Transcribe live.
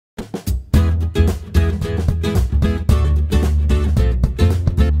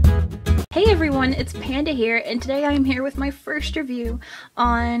everyone, it's Panda here, and today I am here with my first review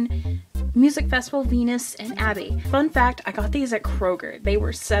on Music Festival Venus and Abbey. Fun fact, I got these at Kroger. They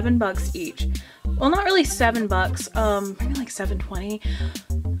were $7 each. Well, not really $7, maybe like $7.20.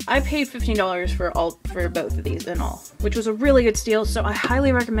 I paid $15 for both of these in all, which was a really good steal, so I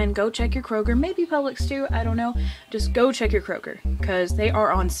highly recommend go check your Kroger, maybe Publix too, I don't know. Just go check your Kroger, because they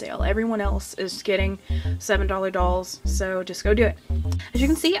are on sale. Everyone else is getting $7 dolls, so just go do it. As you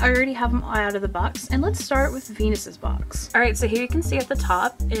can see, I already have them out of the box, and let's start with Venus's box. Alright, so here you can see at the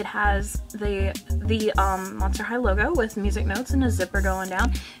top, it has the Monster High logo with music notes and a zipper going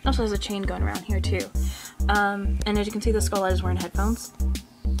down. It also has a chain going around here too. And as you can see, the Skullette is wearing headphones.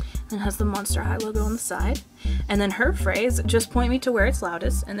 And has the Monster High logo on the side. And then her phrase, just point me to where it's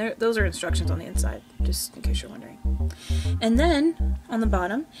loudest. And those are instructions on the inside, just in case you're wondering. And then, on the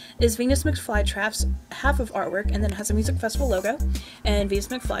bottom, is Venus McFlytrap's half of artwork, and then it has a music festival logo. And Venus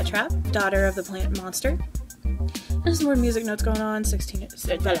McFlytrap, daughter of the plant monster. There's some more music notes going on, 6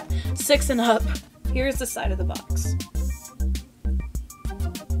 and up. Here's the side of the box.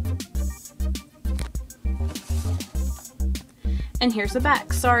 And here's the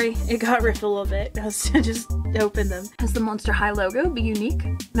back. Sorry, it got ripped a little bit. I just opened them. It has the Monster High logo, be unique.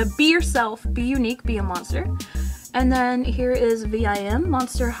 Now, be yourself, be unique, be a monster. And then here is VIM,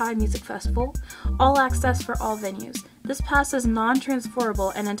 Monster High Music Festival. All access for all venues. This pass is non-transferable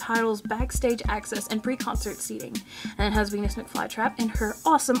and entitles backstage access and pre-concert seating. And it has Venus McFlytrap and her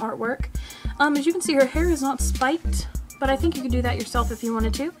awesome artwork. As you can see, her hair is not spiked, but I think you could do that yourself if you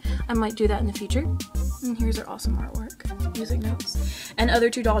wanted to. I might do that in the future. And here's her awesome artwork, music notes. And other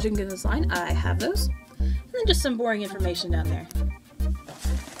two dolls you can get in this line, I have those. And then just some boring information down there.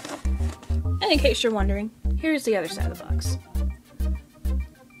 And in case you're wondering, here's the other side of the box.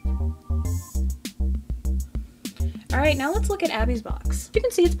 Alright, now let's look at Abbey's box. You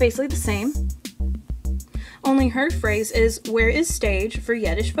can see it's basically the same. Only her phrase is, where is stage for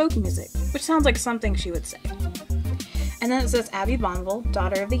Yiddish folk music? Which sounds like something she would say. And then it says Abbey Bonneville,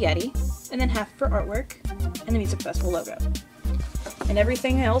 daughter of the Yeti. And then half for artwork and the music festival logo. And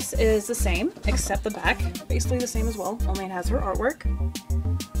everything else is the same except the back, basically the same as well, only it has her artwork.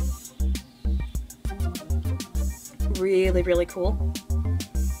 Really, really cool.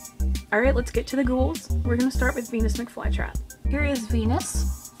 Alright, let's get to the ghouls. We're gonna start with Venus McFlytrap. Here is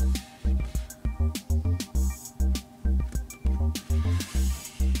Venus.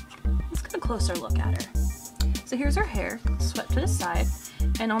 Let's get a closer look at her. So here's her hair, swept to the side.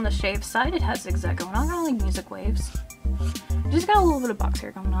 And on the shaved side, it has zigzag going on, kind of like music waves. Just got a little bit of box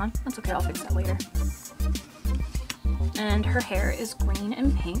hair going on. That's okay, I'll fix that later. And her hair is green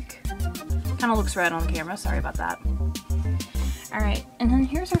and pink. Kind of looks red on camera, sorry about that. Alright, and then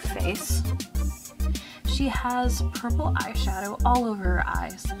here's her face. She has purple eyeshadow all over her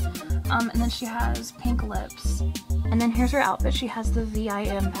eyes. And then she has pink lips. And then here's her outfit. She has the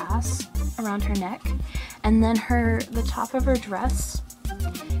VIM pass around her neck. And then the top of her dress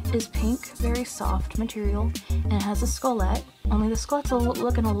is pink, very soft material, and it has a skullette, only the skullette's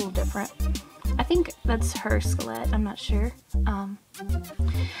looking a little different. I think that's her skullette, I'm not sure. And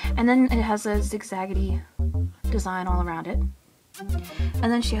then it has a zigzaggedy design all around it.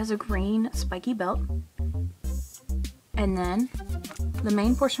 And then she has a green spiky belt. And then the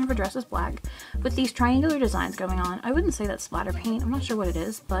main portion of her dress is black, with these triangular designs going on. I wouldn't say that's splatter paint, I'm not sure what it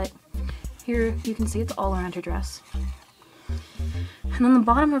is, but here you can see it's all around her dress. And then the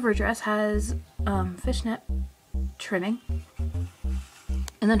bottom of her dress has fishnet trimming.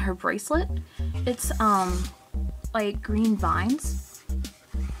 And then her bracelet, it's like green vines.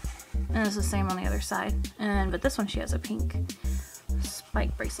 And it's the same on the other side. But this one she has a pink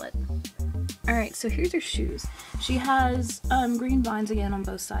spike bracelet. Alright, so here's her shoes. She has green vines again on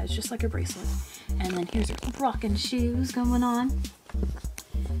both sides, just like her bracelet. And then here's her rockin' shoes going on.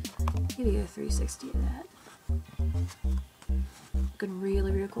 Give you a 360 of that. Looking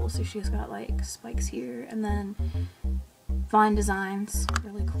really, really cool. So she's got like spikes here and then vine designs.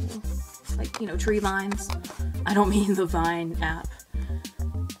 Really cool. Like, you know, tree vines. I don't mean the Vine app.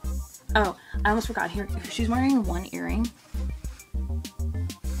 Oh, I almost forgot here. She's wearing one earring.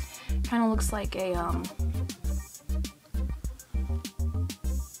 Kind of looks like a,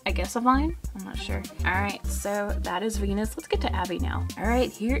 I guess a vine? I'm not sure. Alright, so that is Venus. Let's get to Abbey now.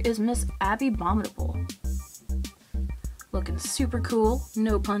 Alright, here is Miss Abbey Abominable. Looking super cool.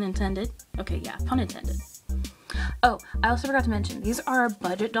 No pun intended. Okay, yeah, pun intended. Oh, I also forgot to mention, these are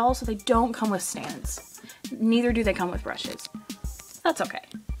budget dolls, so they don't come with stands. Neither do they come with brushes. That's okay.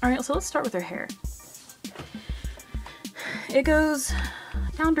 Alright, so let's start with her hair. It goes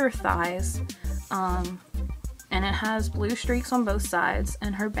down to her thighs. and it has blue streaks on both sides,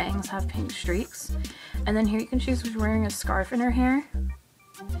 and her bangs have pink streaks. And then here you can see she's wearing a scarf in her hair.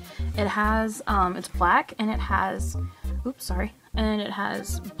 It has, it's black, and it has, oops, sorry, and it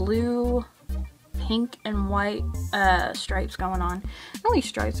has blue, pink, and white stripes going on. Not these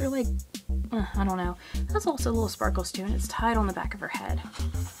stripes are like, I don't know. It has also little sparkles too, and it's tied on the back of her head.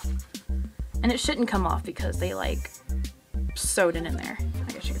 And it shouldn't come off because they like sewed it in there,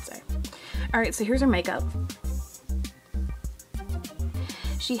 I guess you could say. Alright, so here's her makeup.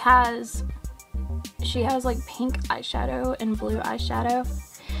 She has like pink eyeshadow and blue eyeshadow,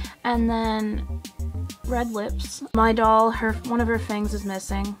 and then red lips. My doll, one of her fangs is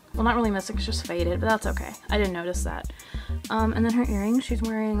missing. Well, not really missing, it's just faded, but that's okay. I didn't notice that. And then her earrings, she's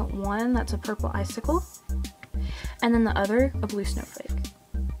wearing one that's a purple icicle, and then the other a blue snowflake.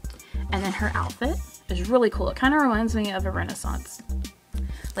 And then her outfit is really cool. It kind of reminds me of a Renaissance,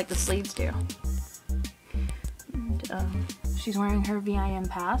 like the sleeves do. And, she's wearing her VIM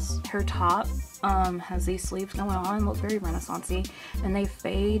pass. Her top has these sleeves going on, look very Renaissance-y, and they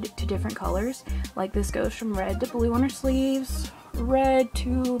fade to different colors. Like this goes from red to blue on her sleeves, red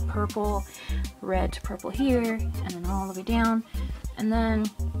to purple here, and then all the way down. And then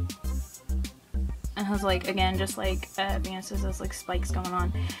it has like, again, just like Venus's, those like spikes going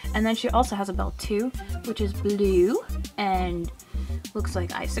on. And then she also has a belt too, which is blue and looks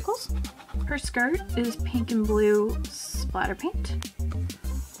like icicles. Her skirt is pink and blue splatter paint,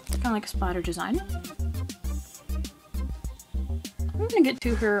 kind of like a splatter design. I'm gonna get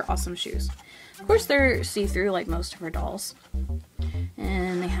to her awesome shoes. Of course, they're see-through like most of her dolls,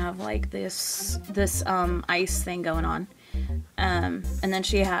 and they have like this ice thing going on. And then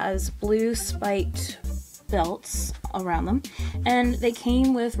she has blue spiked belts around them, and they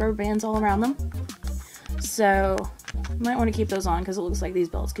came with rubber bands all around them, so you might want to keep those on because it looks like these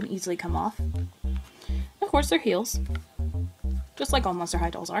belts can easily come off. Of course, they're heels, just like all Monster High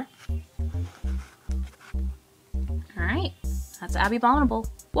dolls are. Alright, that's Abbey Abominable.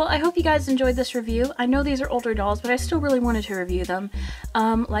 Well, I hope you guys enjoyed this review. I know these are older dolls, but I still really wanted to review them.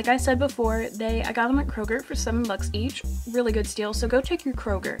 Like I said before, I got them at Kroger for $7 each. Really good steal, so go check your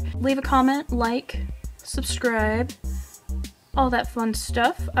Kroger. Leave a comment, like, subscribe, all that fun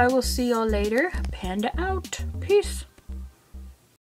stuff. I will see y'all later. Panda out. Peace.